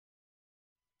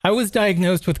I was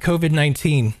diagnosed with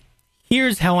COVID-19.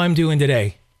 Here's how I'm doing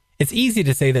today. It's easy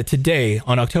to say that today,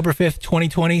 on October 5th,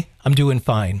 2020, I'm doing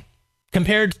fine.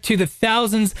 Compared to the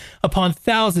thousands upon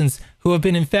thousands who have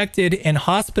been infected and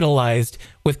hospitalized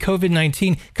with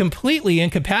COVID-19, completely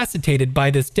incapacitated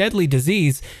by this deadly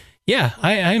disease, yeah,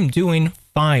 I am doing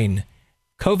fine.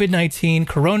 COVID-19,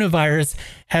 coronavirus,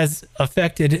 has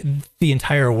affected the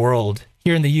entire world.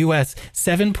 Here in the U.S.,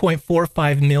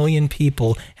 7.45 million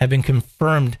people have been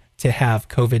confirmed to have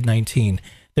COVID-19.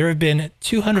 There have been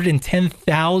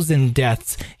 210,000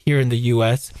 deaths here in the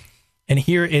U.S., and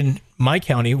here in my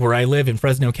county, where I live in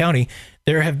Fresno County,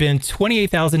 there have been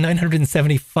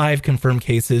 28,975 confirmed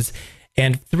cases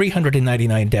and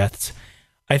 399 deaths.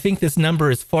 I think this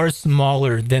number is far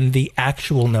smaller than the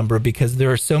actual number because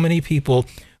there are so many people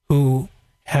who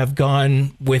have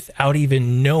gone without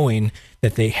even knowing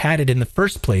that they had it in the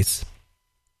first place.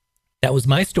 That was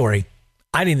my story.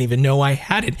 I didn't even know I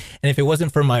had it. And if it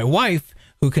wasn't for my wife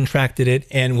who contracted it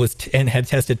and had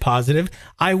tested positive,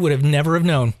 I would have never have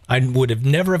known. I would have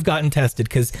never have gotten tested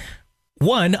because,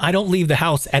 one, I don't leave the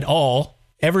house at all.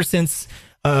 Ever since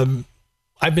I've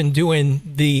been doing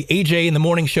the AJ in the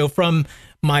Morning Show from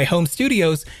my home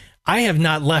studios, I have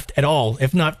not left at all,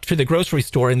 if not to the grocery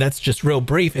store, and that's just real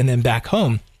brief, and then back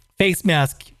home. Face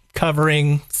mask,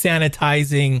 covering,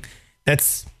 sanitizing.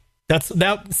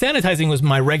 Sanitizing was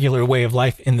my regular way of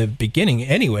life in the beginning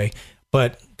anyway.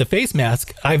 But the face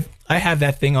mask, I have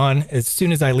that thing on as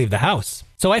soon as I leave the house.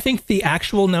 So I think the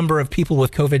actual number of people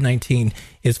with COVID-19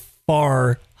 is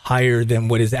far higher than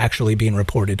what is actually being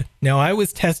reported. Now, I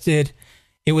was tested,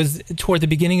 it was toward the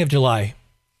beginning of July.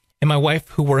 And my wife,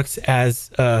 who works as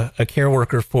a care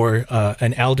worker for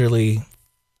an elderly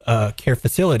care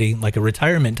facility, like a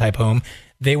retirement type home,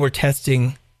 they were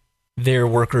testing their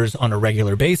workers on a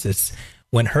regular basis.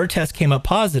 When her test came up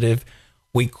positive,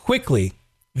 we quickly,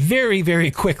 very,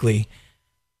 very quickly,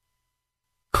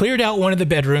 cleared out one of the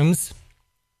bedrooms,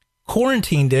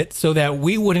 quarantined it so that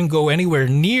we wouldn't go anywhere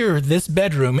near this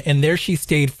bedroom, and there she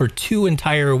stayed for 2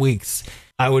 entire weeks.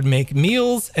 I would make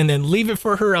meals and then leave it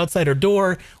for her outside her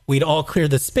door. We'd all clear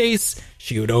the space.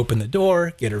 She would open the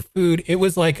door, get her food. It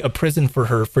was like a prison for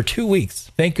her for 2 weeks.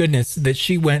 Thank goodness that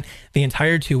she went the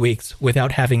entire 2 weeks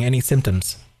without having any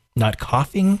symptoms. Not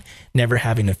coughing, never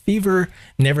having a fever,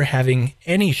 never having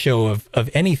any show of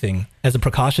anything. As a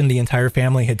precaution, the entire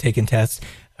family had taken tests,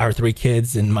 our 3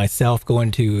 kids and myself going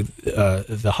to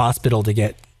the hospital to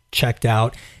get checked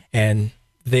out, and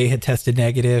they had tested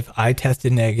negative. I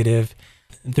tested negative.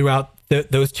 Throughout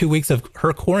those 2 weeks of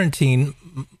her quarantine,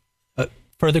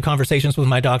 further conversations with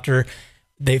my doctor,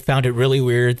 they found it really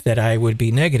weird that I would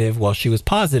be negative while she was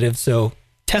positive. So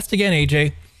test again,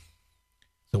 AJ.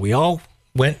 So we all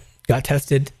went, got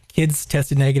tested. Kids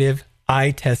tested negative.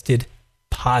 I tested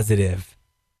positive.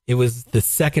 It was the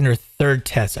second or third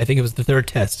test. I think it was the third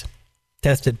test.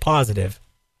 Tested positive.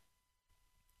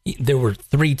 There were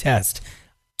 3 tests,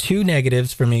 2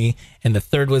 negatives for me, and the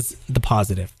third was the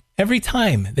positive. Every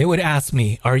time they would ask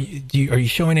me, are you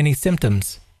showing any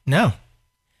symptoms? No.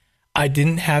 I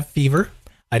didn't have fever.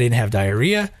 I didn't have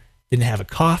diarrhea. Didn't have a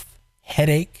cough,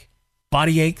 headache,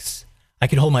 body aches. I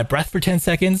could hold my breath for 10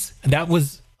 seconds. That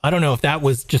was, I don't know if that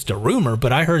was just a rumor,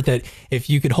 but I heard that if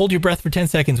you could hold your breath for 10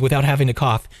 seconds without having to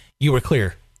cough, you were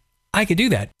clear. I could do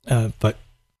that. But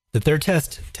the third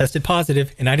test tested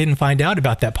positive, and I didn't find out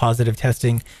about that positive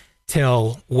testing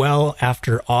till well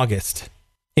after August.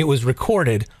 It was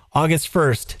recorded August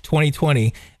 1st,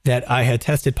 2020, that I had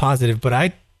tested positive, but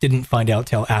I didn't find out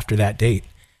till after that date.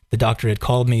 The doctor had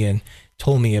called me and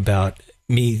told me about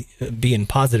me being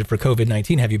positive for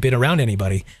COVID-19. Have you been around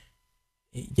anybody?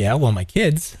 Yeah, well, my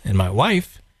kids and my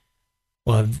wife.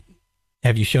 Well,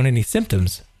 have you shown any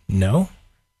symptoms? No.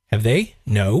 Have they?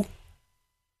 No.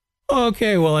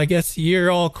 Okay, well, I guess you're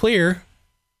all clear.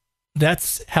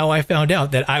 That's how I found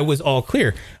out that I was all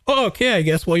clear. Oh, okay, I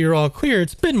guess, well, you're all clear.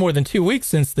 It's been more than 2 weeks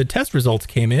since the test results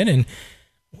came in,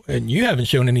 and you haven't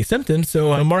shown any symptoms,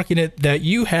 so I'm marking it that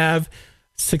you have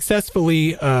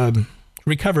successfully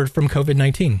recovered from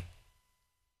COVID-19.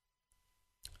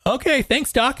 Okay,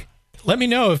 thanks, Doc. Let me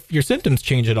know if your symptoms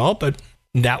change at all, but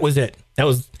that was it.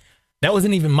 That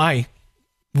wasn't even my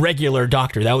regular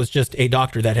doctor. That was just a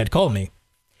doctor that had called me.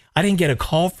 I didn't get a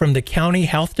call from the county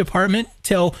health department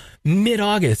till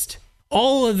mid-August.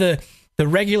 All of the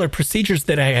regular procedures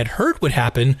that I had heard would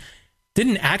happen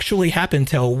didn't actually happen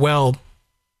till well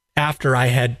after I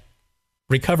had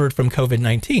recovered from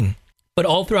COVID-19. But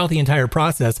all throughout the entire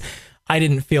process, I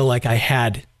didn't feel like I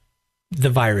had the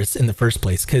virus in the first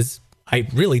place because I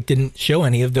really didn't show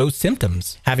any of those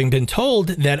symptoms. Having been told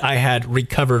that I had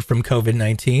recovered from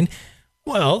COVID-19,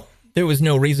 well, there was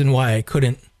no reason why I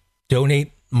couldn't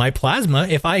donate my plasma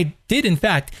if I did, in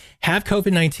fact, have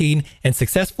COVID-19 and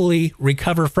successfully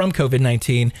recover from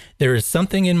COVID-19. There is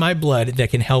something in my blood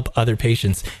that can help other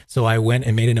patients. So I went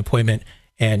and made an appointment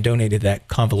and donated that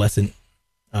convalescent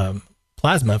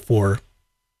plasma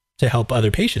to help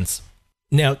other patients.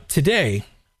 Now, today,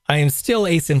 I am still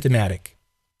asymptomatic.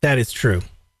 That is true.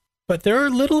 But there are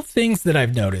little things that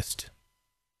I've noticed.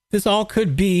 This all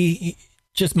could be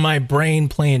just my brain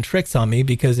playing tricks on me,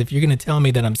 because if you're going to tell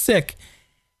me that I'm sick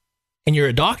and you're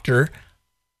a doctor,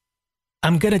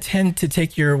 I'm going to tend to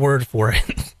take your word for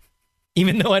it.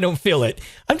 Even though I don't feel it,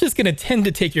 I'm just going to tend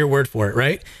to take your word for it,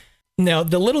 right? Now,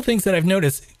 the little things that I've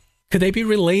noticed, could they be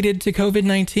related to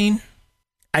COVID-19?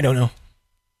 I don't know.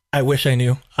 I wish I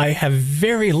knew. I have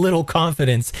very little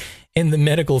confidence in the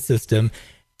medical system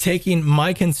taking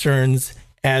my concerns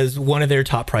as one of their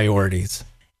top priorities.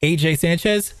 AJ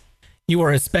Sanchez, you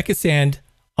are a speck of sand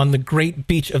on the great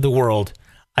beach of the world.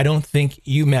 I don't think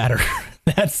you matter.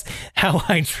 That's how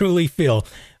I truly feel.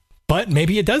 But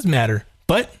maybe it does matter.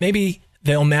 But maybe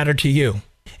they'll matter to you.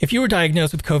 If you were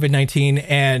diagnosed with COVID-19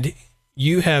 and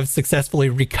you have successfully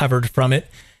recovered from it,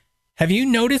 have you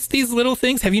noticed these little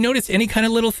things? Have you noticed any kind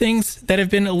of little things that have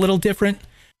been a little different?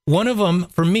 One of them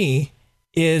for me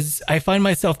is I find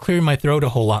myself clearing my throat a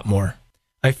whole lot more.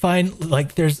 I find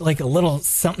like there's like a little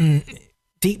something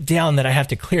deep down that I have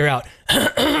to clear out.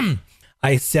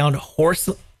 I sound hoarse.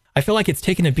 I feel like it's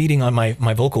taking a beating on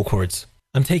my vocal cords.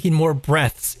 I'm taking more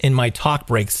breaths in my talk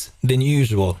breaks than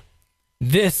usual.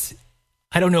 This,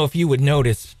 I don't know if you would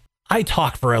notice. I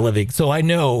talk for a living, so I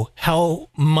know how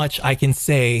much I can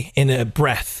say in a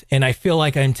breath. And I feel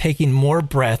like I'm taking more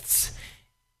breaths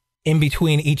in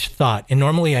between each thought. And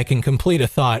normally I can complete a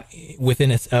thought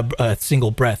within a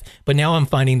single breath. But now I'm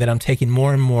finding that I'm taking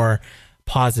more and more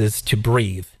pauses to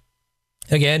breathe.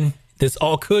 Again, this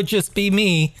all could just be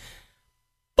me,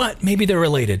 but maybe they're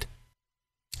related.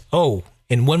 Oh,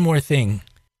 and one more thing.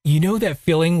 You know that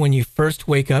feeling when you first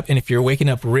wake up, and if you're waking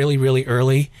up really, really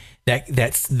early,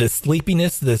 that's the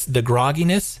sleepiness, the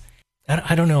grogginess.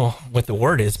 I don't know what the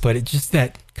word is, but it's just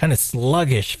that kind of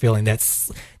sluggish feeling.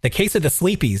 That's the case of the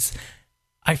sleepies.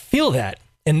 I feel that,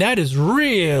 and that is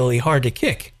really hard to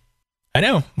kick. I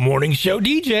know. Morning show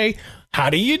DJ. How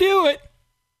do you do it?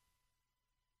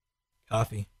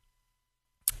 Coffee.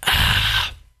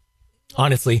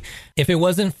 Honestly, if it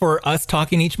wasn't for us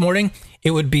talking each morning,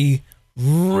 it would be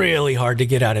really hard to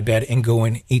get out of bed and go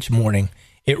in each morning.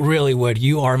 It really would.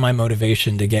 You are my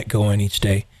motivation to get going each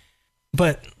day.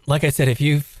 But like I said, if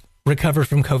you've recovered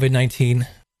from COVID-19,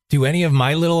 do any of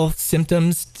my little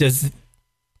symptoms, does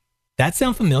that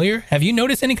sound familiar? Have you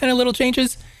noticed any kind of little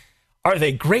changes? Are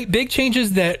they great big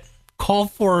changes that call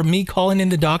for me calling in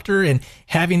the doctor and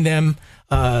having them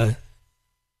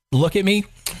look at me?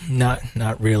 Not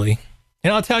really.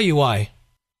 And I'll tell you why.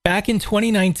 Back in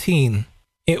 2019,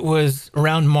 it was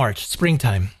around March,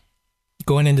 springtime,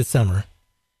 going into summer.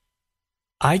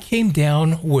 I came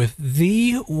down with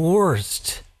the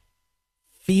worst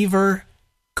fever,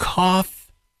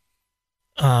 cough.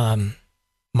 My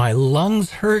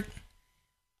lungs hurt.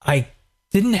 I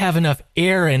didn't have enough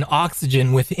air and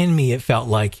oxygen within me, it felt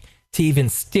like, to even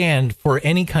stand for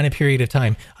any kind of period of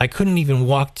time. I couldn't even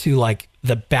walk to like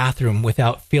the bathroom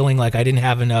without feeling like I didn't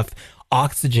have enough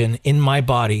oxygen in my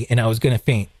body and I was going to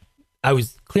faint. I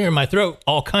was clearing my throat,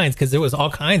 all kinds, because there was all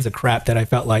kinds of crap that I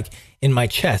felt like in my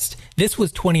chest. This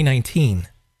was 2019.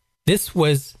 This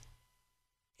was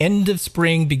end of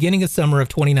spring, beginning of summer of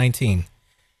 2019.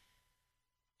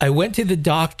 I went to the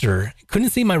doctor, couldn't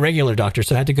see my regular doctor,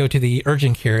 so I had to go to the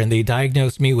urgent care, and they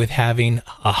diagnosed me with having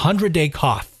a 100-day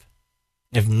cough.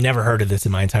 I've never heard of this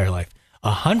in my entire life.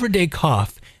 A 100-day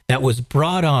cough that was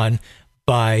brought on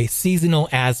by seasonal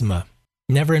asthma.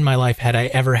 Never in my life had I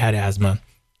ever had asthma.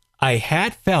 I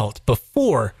had felt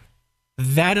before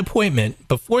that appointment,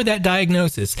 before that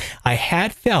diagnosis, I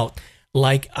had felt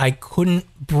like I couldn't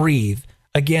breathe.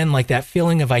 Again, like that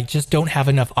feeling of I just don't have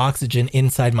enough oxygen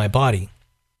inside my body.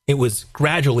 It was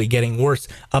gradually getting worse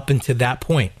up until that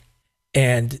point.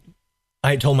 And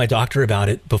I told my doctor about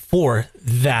it before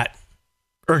that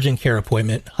urgent care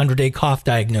appointment, 100-day cough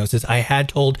diagnosis. I had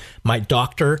told my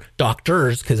doctors,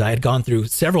 because I had gone through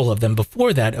several of them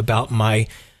before that, about my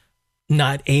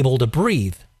not able to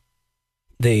breathe.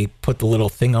 They put the little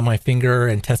thing on my finger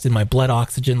and tested my blood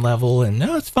oxygen level, and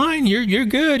no, it's fine. You're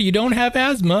good. You don't have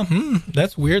asthma.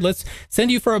 That's weird. Let's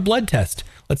send you for a blood test.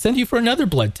 Let's send you for another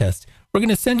blood test. We're going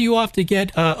to send you off to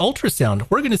get ultrasound.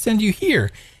 We're going to send you here.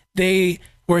 They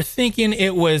were thinking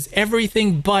it was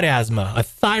everything but asthma, a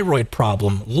thyroid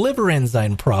problem, liver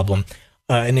enzyme problem,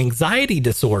 an anxiety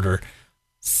disorder,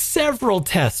 several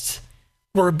tests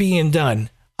were being done.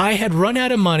 I had run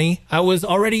out of money. I was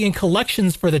already in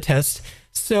collections for the test.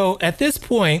 So at this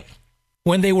point,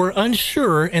 when they were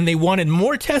unsure and they wanted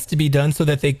more tests to be done so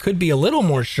that they could be a little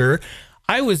more sure,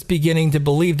 I was beginning to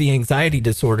believe the anxiety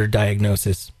disorder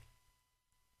diagnosis.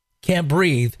 Can't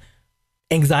breathe,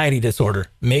 anxiety disorder.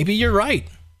 Maybe you're right.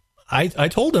 I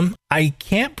told him I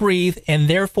can't breathe and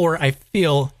therefore I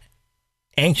feel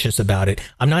anxious about it.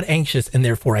 I'm not anxious and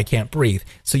therefore I can't breathe.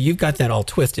 So you've got that all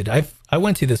twisted. I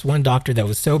went to this one doctor that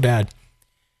was so bad.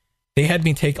 They had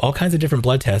me take all kinds of different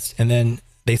blood tests, and then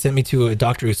they sent me to a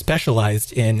doctor who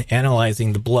specialized in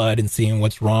analyzing the blood and seeing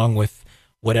what's wrong with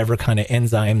whatever kind of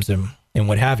enzymes and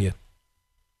what have you.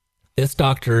 This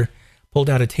doctor pulled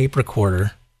out a tape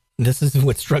recorder. This is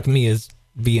what struck me as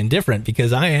being different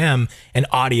because I am an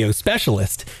audio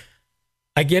specialist.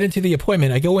 I get into the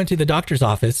appointment. I go into the doctor's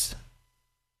office,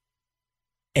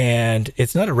 and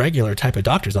it's not a regular type of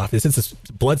doctor's office. It's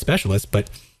a blood specialist, but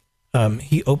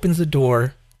he opens the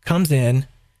door, comes in,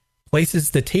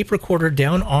 places the tape recorder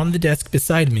down on the desk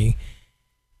beside me.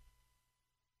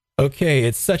 Okay,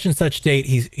 it's such and such date.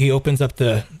 He opens up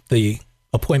the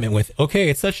appointment with, okay,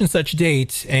 it's such and such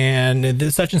date and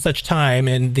this such and such time,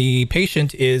 and the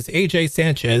patient is AJ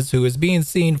Sanchez, who is being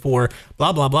seen for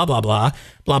blah, blah, blah, blah, blah,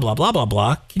 blah, blah, blah, blah,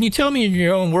 blah. Can you tell me in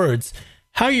your own words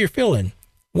how you're feeling?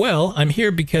 Well, I'm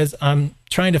here because I'm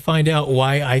trying to find out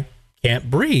why I can't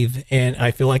breathe, and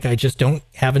I feel like I just don't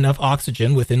have enough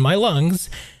oxygen within my lungs,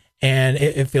 and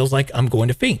it feels like I'm going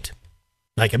to faint,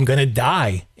 like I'm going to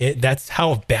die. That's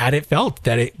how bad it felt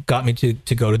that it got me to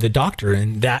go to the doctor,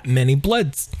 and that many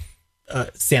blood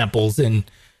samples. And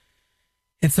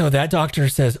so that doctor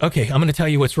says, okay, I'm going to tell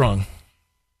you what's wrong.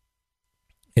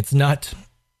 It's not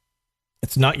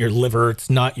your liver. It's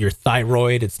not your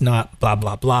thyroid. It's not blah,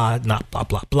 blah, blah, not blah,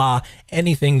 blah, blah.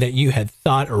 Anything that you had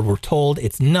thought or were told,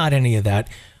 it's not any of that.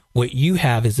 What you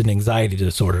have is an anxiety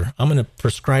disorder. I'm going to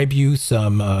prescribe you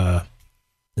some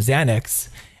Xanax,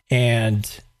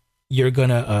 and you're going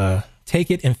to take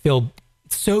it and feel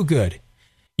so good.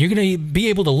 You're going to be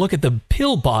able to look at the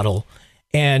pill bottle,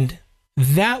 and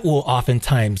that will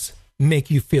oftentimes make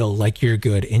you feel like you're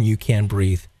good and you can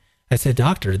breathe. I said,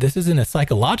 doctor, this isn't a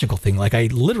psychological thing. Like, I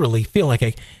literally feel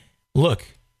like look,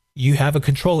 you have a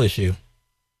control issue.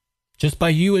 Just by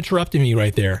you interrupting me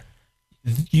right there,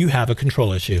 you have a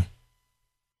control issue.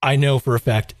 I know for a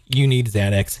fact you need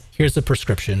Xanax. Here's the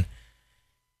prescription.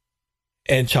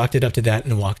 And chalked it up to that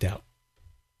and walked out.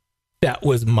 That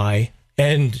was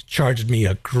and charged me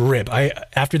a grip.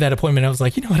 After that appointment, I was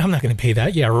like, you know what? I'm not going to pay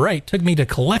that. Yeah, right. Took me to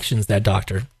collections, that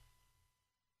doctor.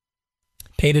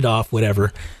 Paid it off,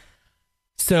 whatever.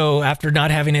 So after not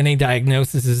having any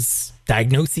diagnoses,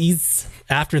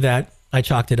 after that, I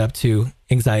chalked it up to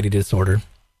anxiety disorder.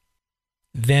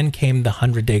 Then came the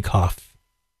 100-day cough.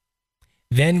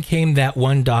 Then came that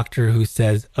one doctor who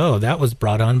says, oh, that was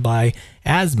brought on by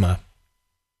asthma.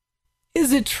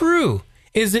 Is it true?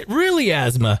 Is it really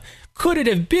asthma? Could it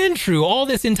have been true all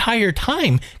this entire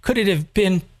time? Could it have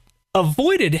been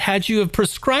avoided had you have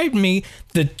prescribed me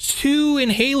the 2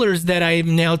 inhalers that I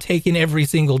am now taking every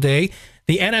single day,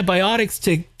 the antibiotics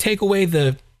to take away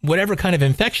the whatever kind of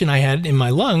infection I had in my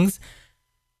lungs?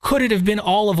 Could it have been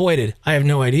all avoided? I have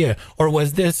no idea. Or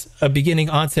was this a beginning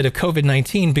onset of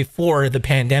COVID-19 before the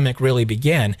pandemic really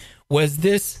began? Was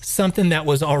this something that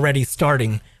was already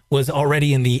starting, was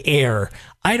already in the air?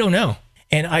 I don't know.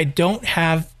 And I don't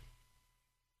have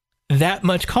that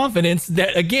much confidence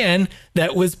that, again,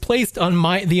 that was placed on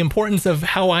the importance of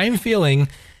how I'm feeling.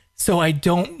 So I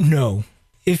don't know.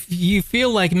 If you feel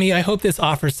like me, I hope this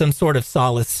offers some sort of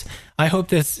solace. I hope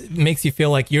this makes you feel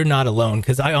like you're not alone,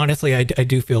 because I honestly, I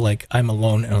do feel like I'm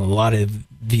alone in a lot of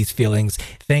these feelings.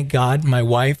 Thank God my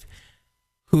wife,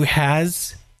 who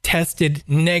has tested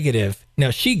negative. Now,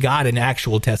 she got an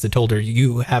actual test that told her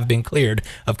you have been cleared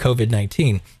of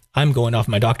COVID-19. I'm going off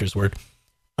my doctor's word.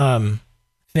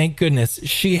 Thank goodness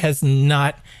she has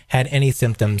not had any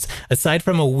symptoms aside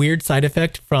from a weird side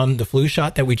effect from the flu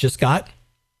shot that we just got.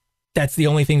 That's the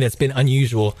only thing that's been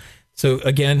unusual. So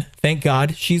again, thank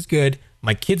God she's good.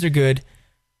 My kids are good.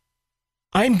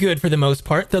 I'm good for the most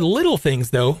part. The little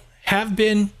things, though, have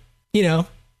been,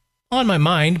 on my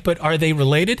mind, but are they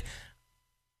related?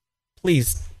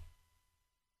 Please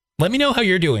let me know how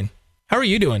you're doing. How are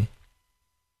you doing?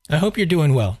 I hope you're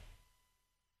doing well.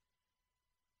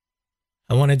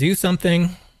 I want to do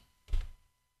something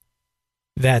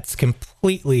that's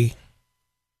completely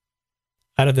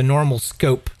out of the normal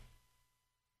scope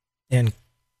and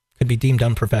could be deemed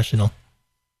unprofessional.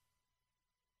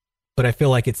 But I feel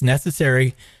like it's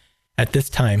necessary at this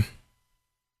time.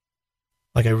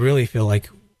 Like, I really feel like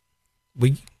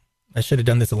we I should have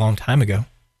done this a long time ago.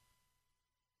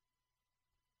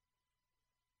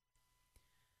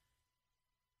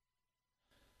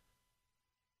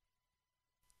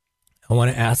 I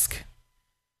want to ask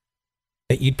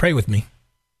that you'd pray with me.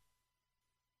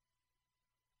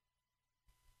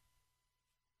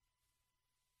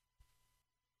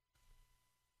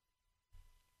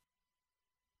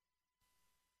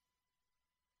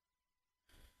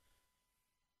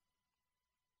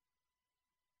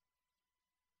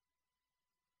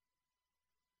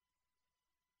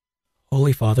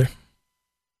 Holy Father,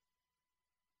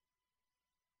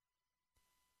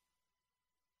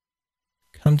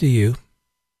 come to you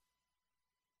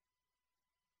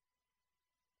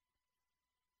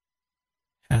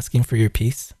asking for your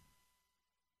peace,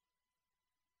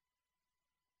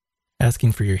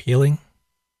 asking for your healing,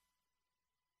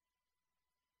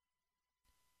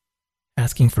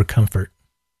 asking for comfort.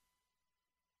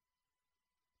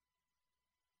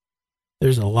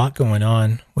 There's a lot going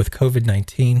on with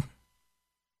COVID-19.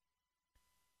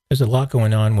 There's a lot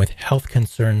going on with health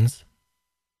concerns,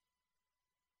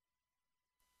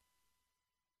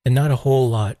 and not a whole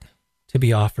lot to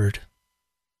be offered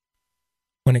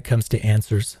when it comes to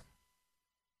answers.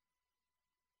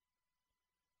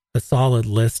 A solid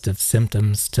list of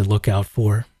symptoms to look out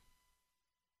for,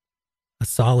 a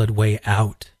solid way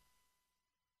out.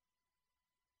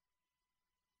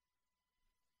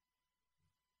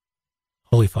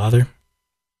 Holy Father,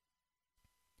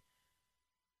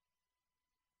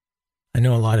 I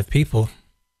know a lot of people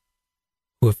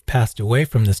who have passed away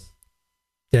from this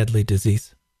deadly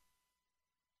disease.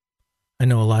 I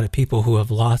know a lot of people who have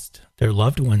lost their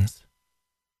loved ones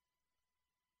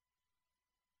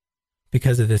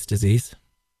because of this disease.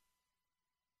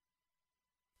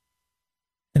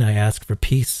 And I ask for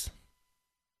peace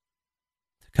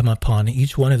to come upon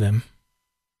each one of them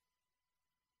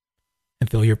and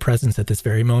feel your presence at this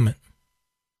very moment.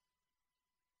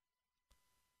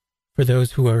 For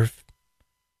those who are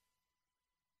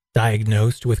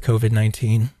diagnosed with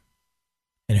COVID-19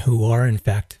 and who are in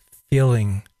fact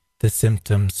feeling the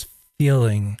symptoms,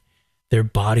 feeling their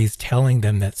bodies telling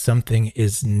them that something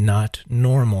is not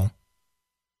normal,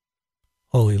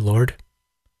 Holy Lord,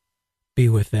 be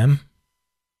with them,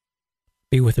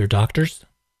 be with their doctors,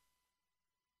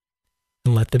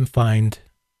 and let them find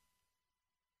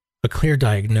a clear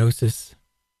diagnosis,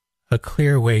 a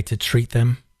clear way to treat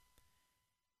them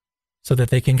so that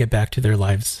they can get back to their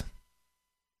lives,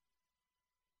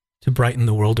 to brighten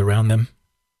the world around them.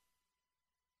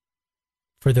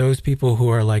 For those people who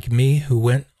are like me, who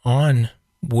went on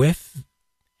with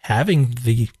having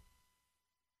the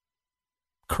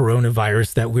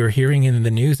coronavirus that we're hearing in the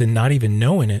news and not even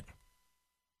knowing it,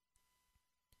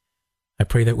 I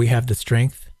pray that we have the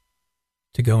strength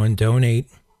to go and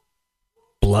donate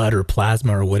blood or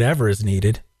plasma or whatever is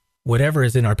needed, whatever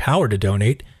is in our power to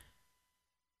donate,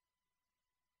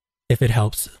 if it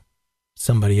helps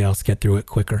somebody else get through it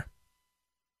quicker.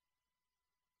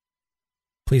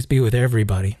 Please be with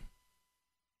everybody.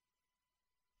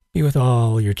 Be with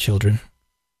all your children,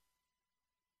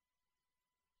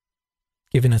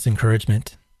 giving us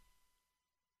encouragement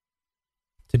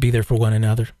to be there for one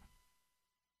another.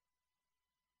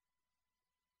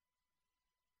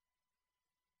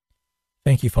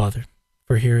 Thank you, Father,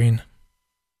 for hearing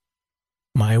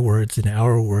my words and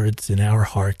our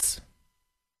hearts.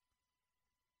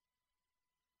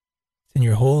 It's in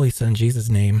your holy Son, Jesus'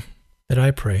 name, that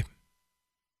I pray.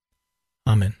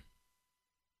 Amen.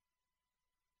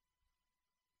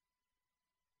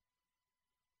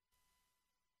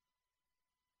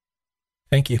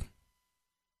 Thank you.